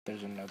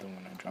There's another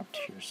one I dropped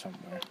here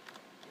somewhere.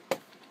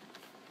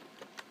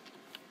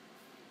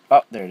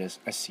 Oh, there it is.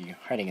 I see you,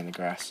 hiding in the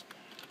grass.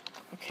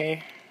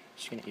 Okay,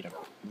 just gonna eat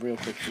up real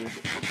quick here.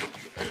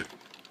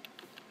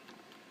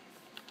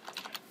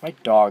 My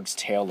dog's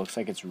tail looks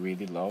like it's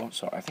really low,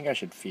 so I think I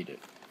should feed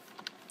it.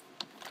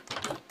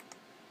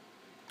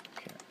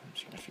 Okay, I'm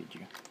just gonna feed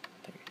you.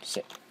 There,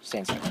 sit. Stay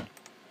inside.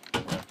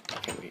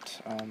 Okay, wait.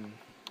 Okay,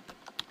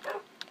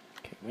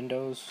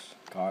 windows.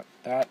 Got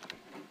that.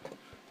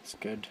 That's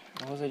good.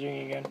 What was I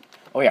doing again?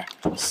 Oh yeah,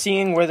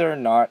 seeing whether or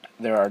not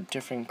there are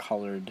different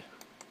colored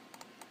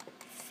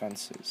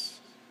fences.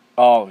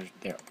 Oh,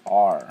 there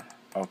are.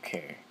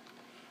 Okay.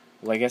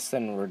 Well, I guess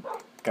then we're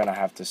gonna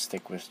have to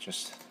stick with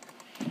just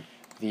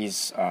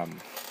these,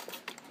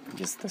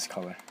 just this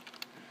color.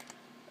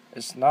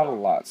 It's not a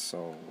lot,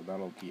 so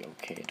that'll be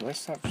okay. Do I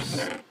still have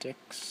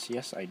sticks?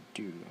 Yes, I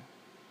do.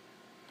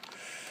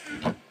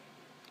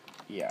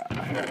 Yeah,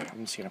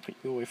 I'm just gonna put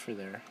you away for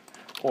there.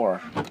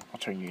 Or, I'll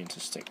turn you into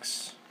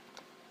sticks.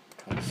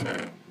 Because I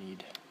don't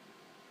need...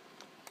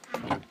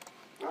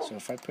 So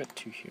if I put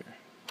 2 here,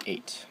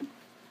 8.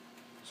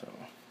 So,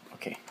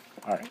 okay,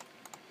 alright.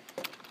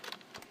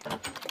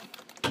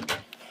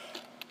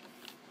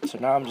 So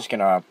now I'm just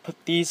gonna put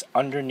these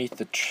underneath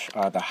the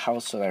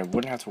house so that I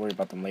wouldn't have to worry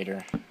about them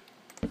later.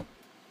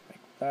 Like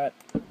that.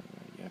 There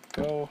you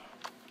go.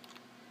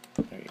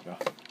 There you go.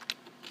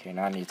 Okay,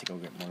 now I need to go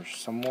get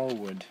some more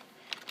wood.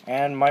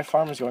 And my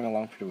farm is going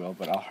along pretty well,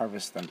 but I'll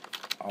harvest them.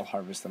 I'll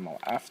harvest them all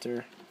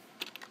after.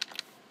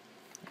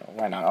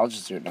 Why not? I'll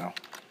just do it now.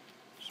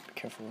 Just be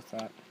careful with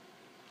that.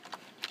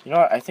 You know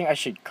what? I think I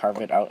should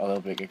carve it out a little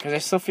bit because I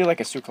still feel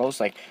like it's too close.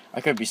 Like I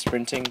could be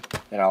sprinting,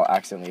 then I'll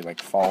accidentally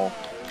like fall,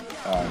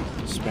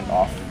 sprint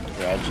off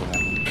the edge, and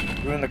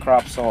then ruin the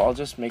crop. So I'll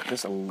just make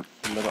this a little,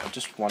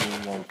 just one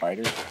more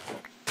wider.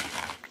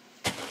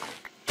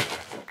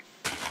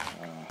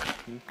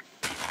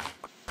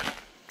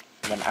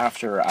 Then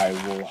after I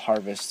will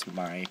harvest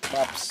my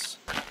crops.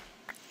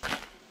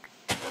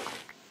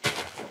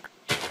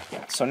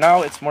 Yeah. So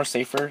now it's more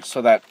safer,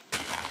 so that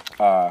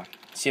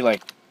see,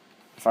 like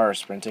if I were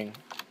sprinting,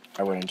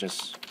 I wouldn't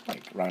just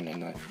like run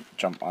and like,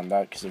 jump on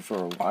that, because if it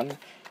were one,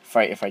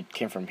 if I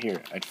came from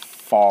here, I'd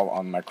fall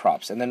on my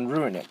crops and then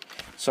ruin it.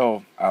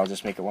 So I'll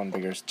just make it one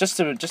bigger, just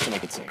to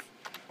make it safe.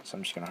 So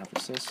I'm just gonna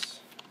harvest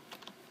this.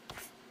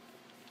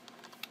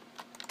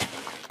 There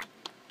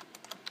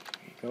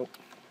you go.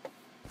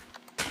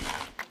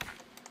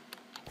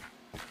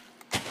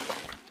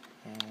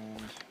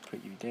 And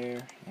put you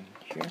there and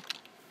here.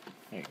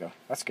 There you go.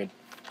 That's good.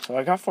 So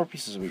I got 4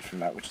 pieces of wheat from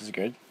that, which is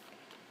good.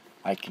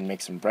 I can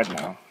make some bread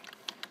now,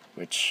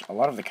 which a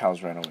lot of the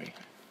cows ran away.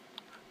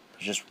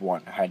 There's just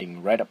one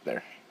hiding right up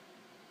there.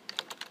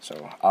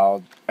 So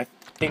I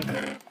think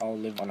I'll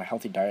live on a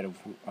healthy diet of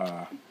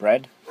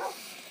bread.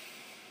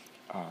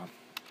 Now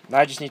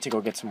I just need to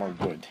go get some more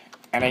wood.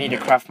 And I need to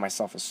craft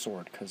myself a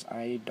sword, because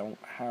I don't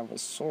have a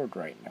sword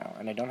right now.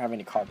 And I don't have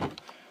any cobble.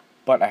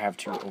 But I have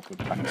 2 oak wood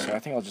planks, so I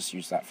think I'll just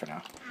use that for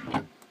now.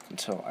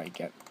 Until I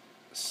get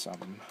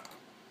some...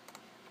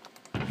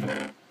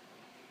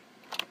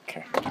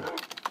 Okay.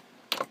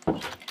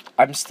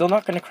 I'm still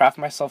not going to craft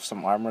myself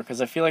some armor,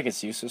 because I feel like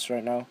it's useless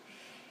right now.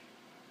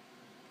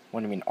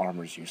 What do you mean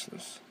armor's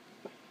useless?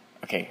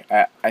 Okay,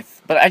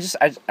 but I just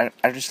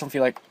don't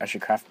feel like I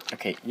should craft.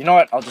 Okay, you know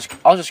what? I'll just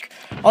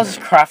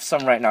craft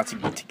some right now to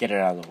get it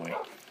out of the way.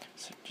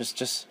 So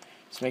just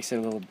makes it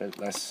a little bit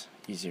less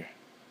easier.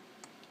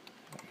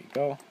 There we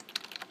go.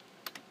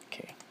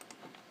 Okay.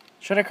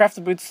 Should I craft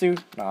the boots too?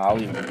 No, I'll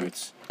leave the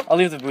boots. I'll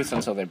leave the boots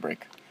until they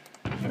break.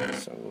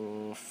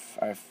 So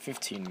I have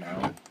 15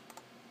 now.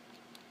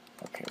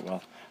 Okay,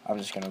 well, I'm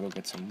just gonna go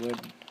get some wood.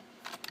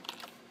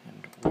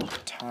 And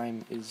what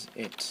time is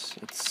it?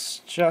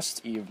 It's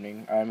just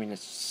evening. I mean,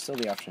 it's still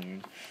the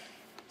afternoon.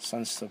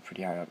 Sun's still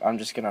pretty high up. I'm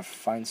just gonna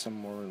find some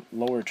more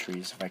lower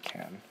trees if I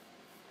can.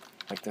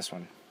 Like this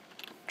one.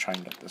 Try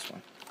and get this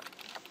one.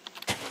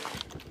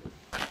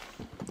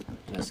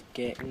 Just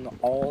getting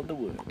all the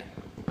wood.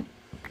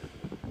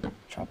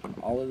 Chopping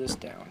all of this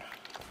down.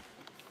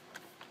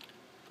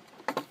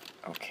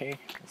 Okay,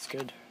 that's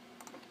good.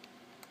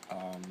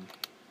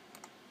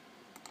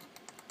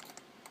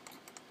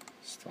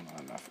 Still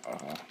not enough.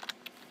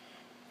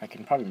 I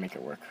can probably make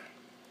it work.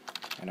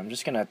 And I'm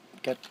just gonna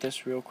get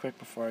this real quick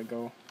before I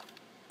go.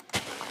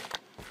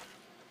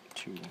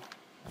 2, 1,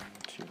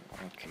 2.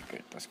 Okay,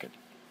 good. That's good.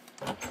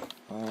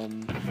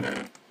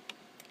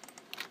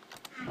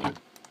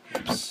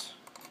 Oops.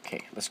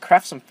 Okay, let's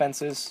craft some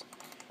fences.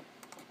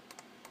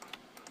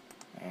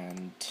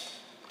 And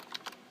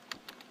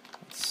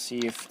let's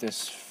see if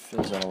this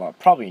fills out a lot.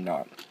 Probably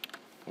not.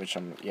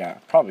 Yeah,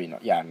 probably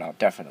not. Yeah, no,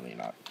 definitely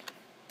not.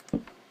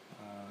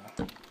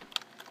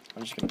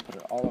 I'm just gonna put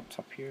it all up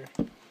top here,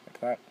 like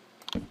that,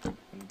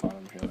 and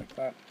bottom here like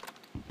that.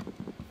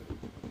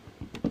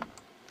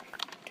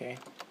 Okay,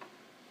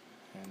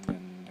 and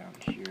then down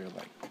here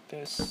like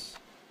this,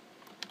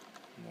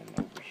 and then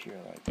over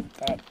here like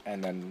that,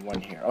 and then one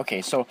here.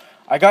 Okay, so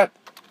I got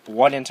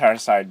one entire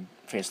side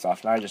faced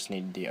off. Now I just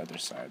need the other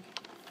side.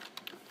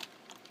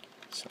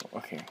 so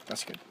okay,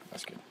 that's good.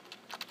 That's good.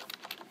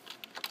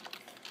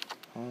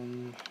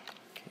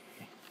 Okay.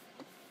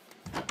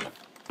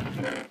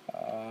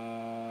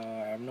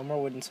 I have no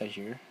more wood inside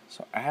here,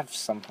 so I have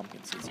some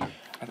pumpkin seeds.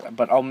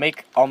 But I'll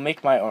make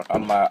my own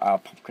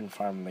pumpkin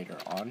farm later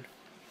on.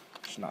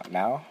 It's not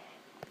now.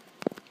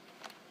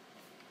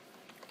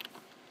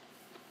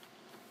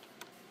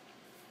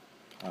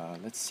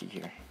 Let's see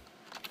here.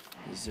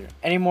 Is there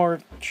any more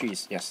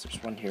trees? Yes,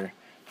 there's one here.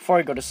 Before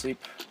I go to sleep,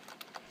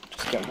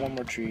 just get one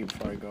more tree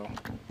before I go.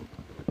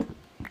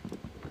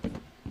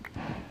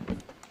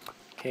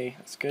 Okay,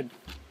 that's good.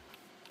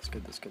 That's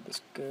good, that's good,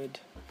 that's good.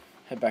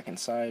 Head back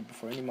inside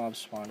before any mobs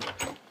spawn.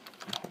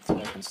 And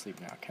hopefully I can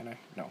sleep now, can I?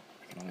 No,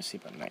 I can only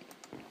sleep at night.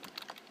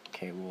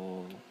 Okay,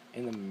 well,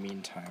 in the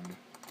meantime...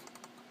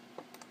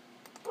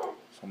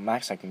 So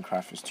max I can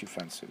craft is 2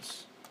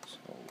 fences.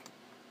 So,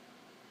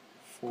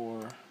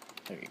 4...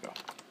 There you go.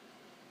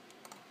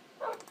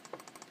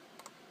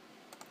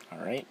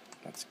 Alright,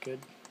 that's good.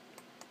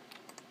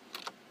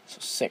 So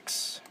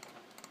 6.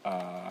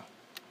 I'll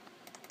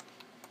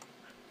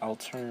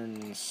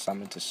turn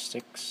some into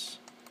sticks.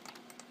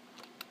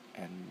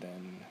 And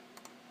then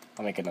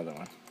I'll make another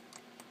one.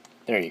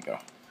 There you go.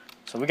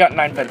 So we got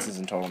 9 fences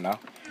in total now.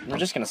 And we're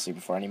just gonna sleep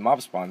before any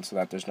mobs spawn so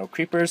that there's no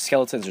creepers,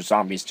 skeletons, or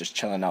zombies just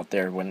chilling out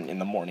there when in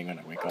the morning when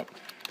I wake up.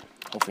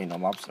 Hopefully no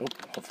mobs. Oh,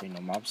 hopefully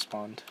no mobs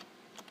spawned.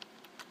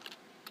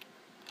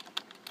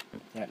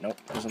 Yeah, nope,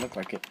 doesn't look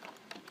like it.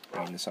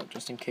 Bring this out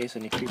just in case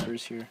any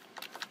creepers here.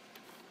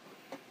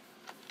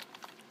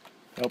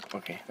 Nope,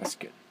 okay, that's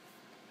good.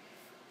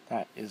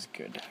 That is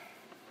good.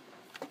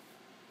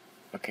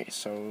 Okay,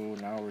 so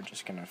now we're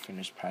just gonna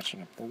finish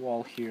patching up the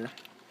wall here.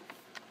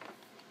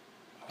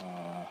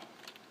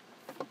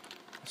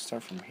 Let's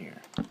start from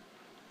here.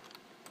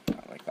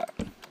 Like that.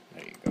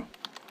 There you go.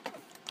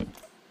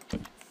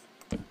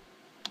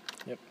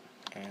 Yep,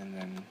 and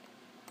then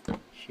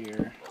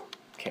here.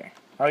 Okay,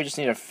 now we just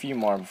need a few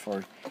more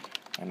before,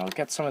 and I'll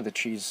get some of the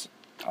trees.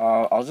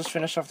 I'll just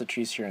finish off the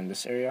trees here in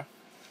this area,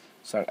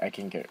 so I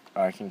can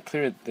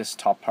clear this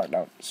top part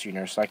out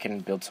sooner, so I can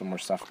build some more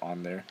stuff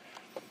on there.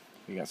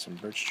 We got some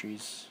birch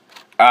trees.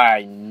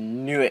 I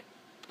knew it.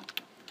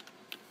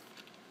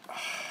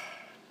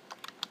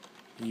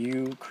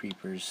 You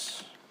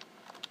creepers.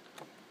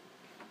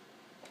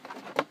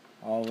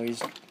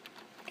 Always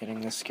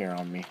getting the scare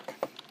on me.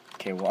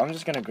 Okay, well, I'm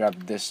just gonna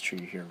grab this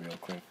tree here real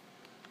quick.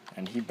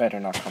 And he better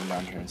not come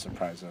down here and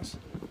surprise us.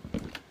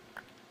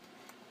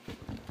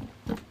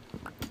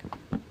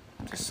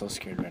 I'm just so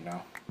scared right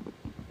now.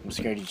 I'm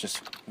scared he's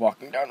just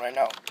walking down right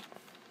now.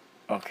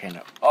 Okay,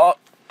 no. Oh!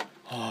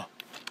 Oh!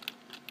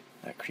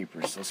 That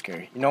creeper is so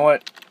scary. You know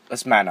what?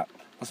 Let's man up.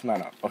 Let's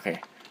man up. Okay,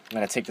 I'm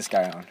gonna take this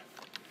guy on.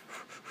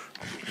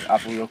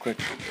 Apple real quick.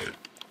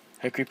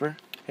 Hey, creeper.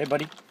 Hey,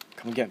 buddy.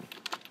 Come get me.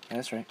 Yeah,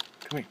 that's right.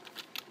 Come here.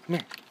 Come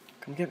here.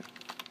 Come get me.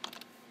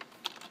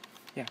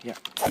 Yeah, yeah.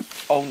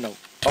 Oh, no.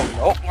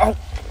 Oh, no.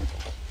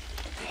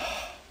 Oh!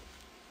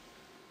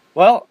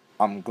 Well,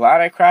 I'm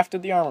glad I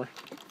crafted the armor.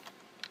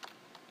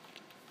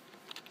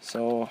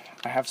 So,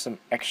 I have some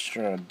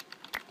extra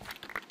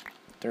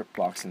dirt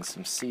blocks and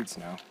some seeds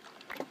now.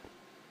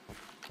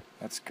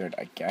 That's good,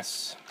 I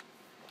guess.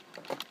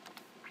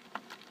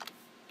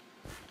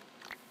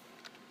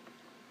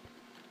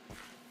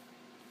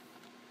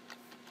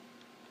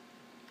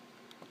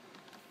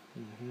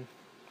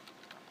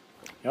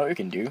 You know what we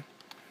can do?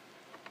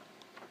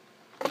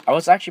 I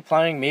was actually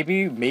planning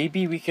maybe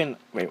we can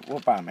wait.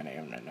 What biome am I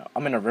in right now?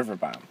 I'm in a river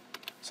biome.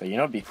 So you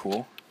know it'd be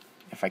cool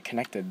if I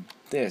connected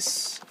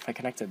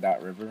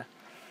that river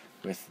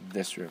with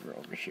this river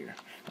over here.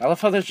 I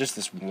love how there's just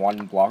this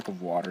one block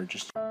of water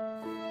just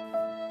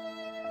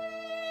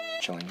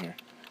chilling here.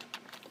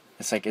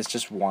 It's like it's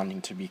just wanting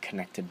to be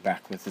connected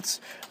back with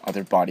its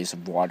other bodies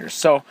of water.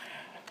 So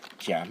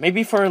yeah,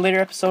 maybe for a later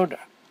episode,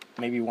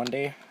 maybe one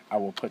day I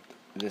will put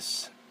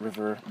this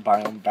river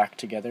biome back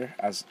together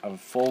as a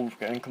full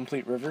and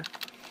complete river.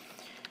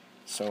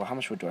 So how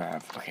much wood do I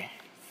have? Okay,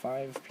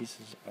 5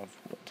 pieces of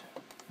wood.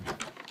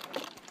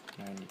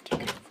 Now I need to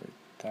convert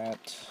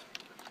that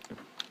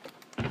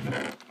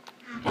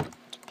to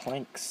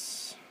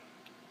planks.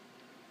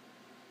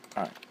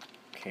 Alright,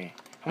 okay.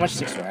 How much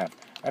sticks do I have?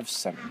 I have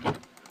 7.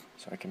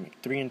 So I can make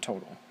 3 in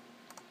total.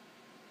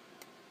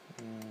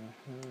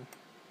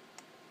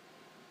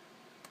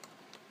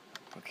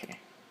 Okay.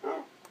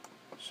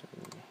 So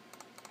there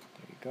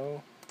you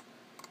go.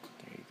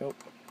 There you go.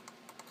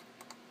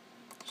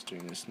 Just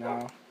doing this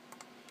now.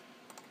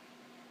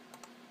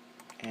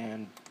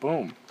 And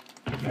boom.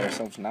 Got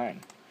ourselves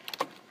 9.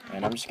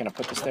 And I'm just gonna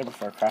put this there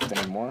before I craft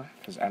any more,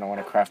 because I don't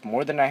want to craft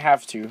more than I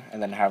have to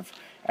and then have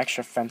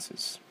extra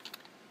fences.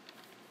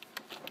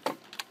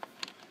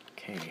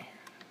 Okay.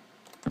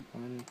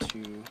 1,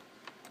 2,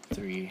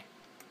 3.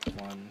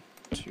 1,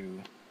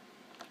 2.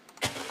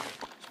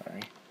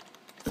 Sorry.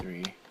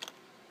 3.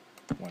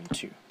 1,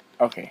 2.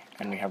 Okay,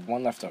 and we have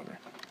 1 left over.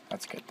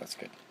 That's good, that's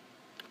good.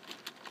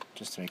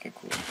 Just to make it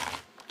cool.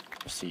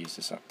 Just to use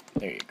this up.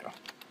 There you go.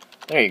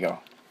 There you go.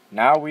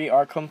 Now we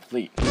are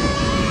complete. Finish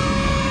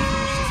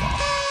this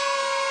off.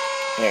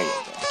 There you go.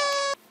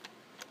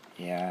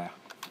 Yeah,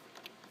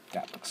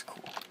 that looks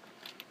cool.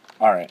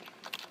 Alright,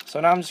 so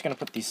now I'm just going to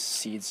put these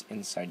seeds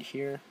inside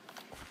here.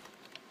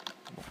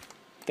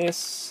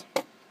 This.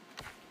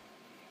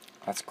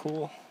 That's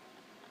cool.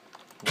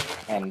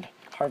 And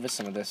harvest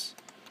some of this.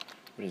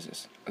 What is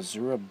this?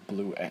 Azura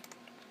Bluette.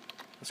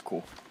 That's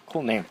cool.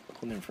 Cool name.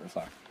 Cool name for a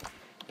flower.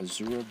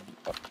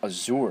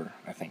 Azure,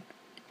 I think.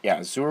 Yeah,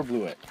 Azure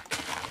Bluette.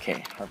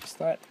 Okay, harvest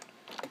that.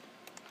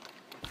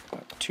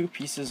 2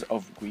 pieces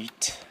of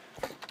wheat.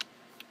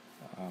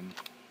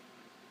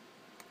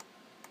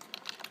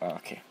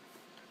 Okay.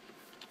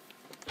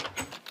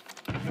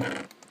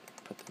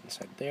 Put them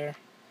inside there.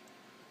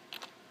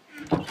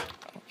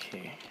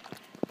 Okay.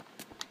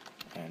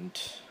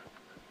 And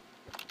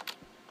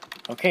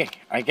okay,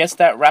 I guess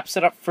that wraps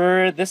it up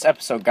for this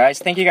episode, guys.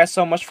 Thank you guys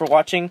so much for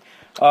watching.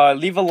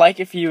 Leave a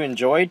like if you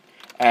enjoyed,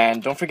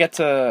 and don't forget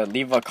to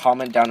leave a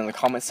comment down in the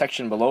comment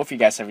section below if you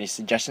guys have any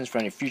suggestions for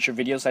any future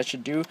videos I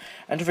should do.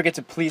 And don't forget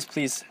to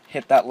please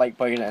hit that like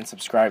button and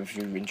subscribe if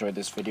you enjoyed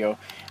this video.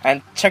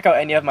 And check out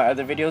any of my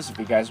other videos if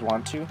you guys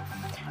want to.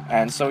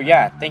 And so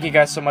yeah, thank you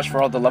guys so much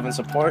for all the love and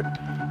support.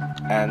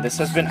 And this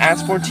has been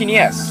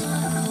Ants14ES,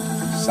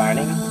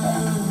 signing off.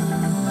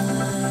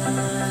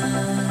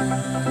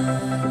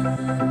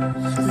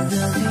 Love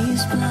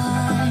is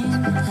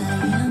blind, I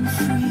am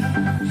free.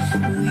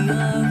 We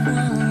are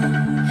one.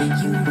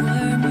 You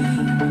were